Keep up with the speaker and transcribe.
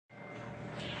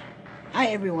Hi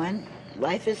everyone.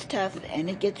 Life is tough and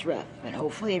it gets rough, and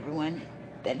hopefully everyone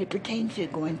that it pertains to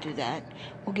going through that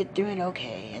will get through it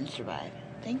okay and survive.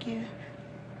 Thank you.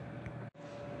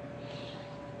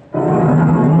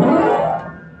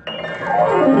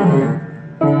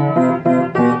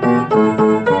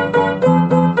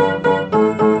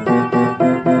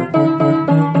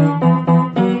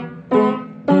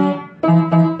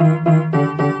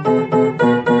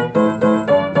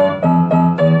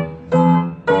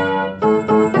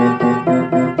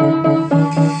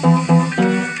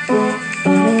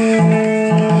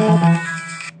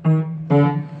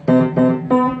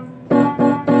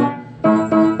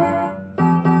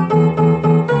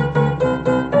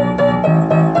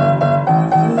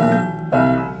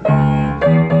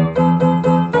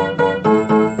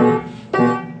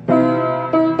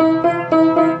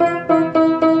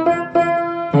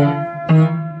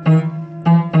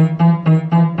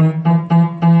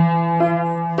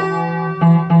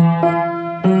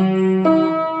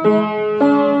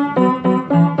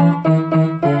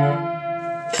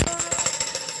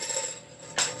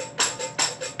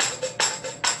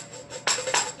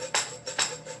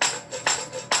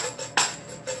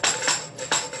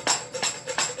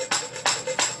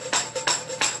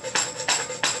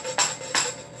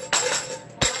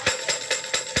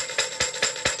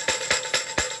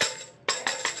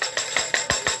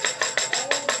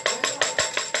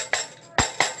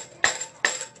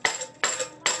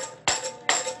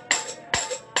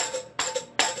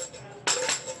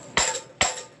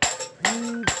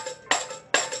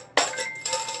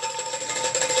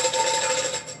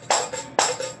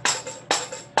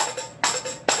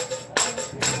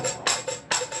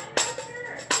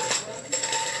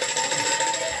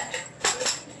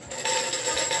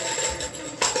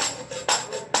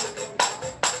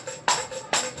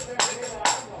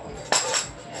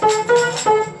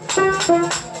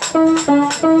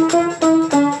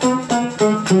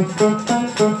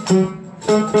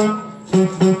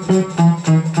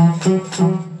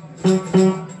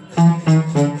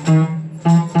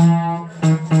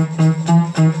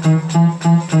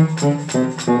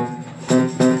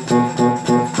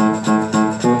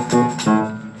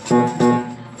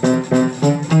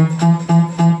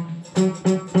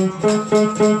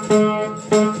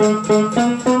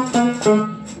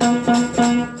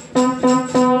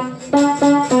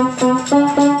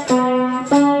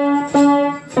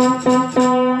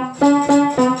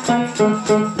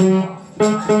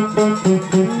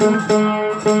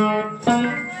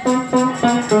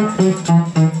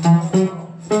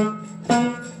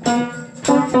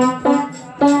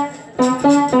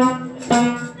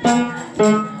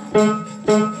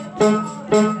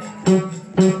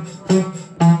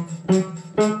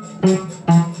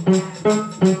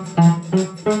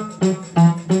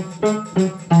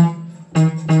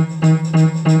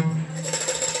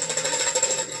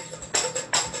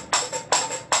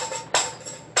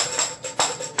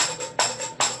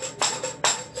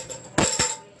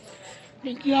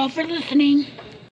 Thank you all for listening.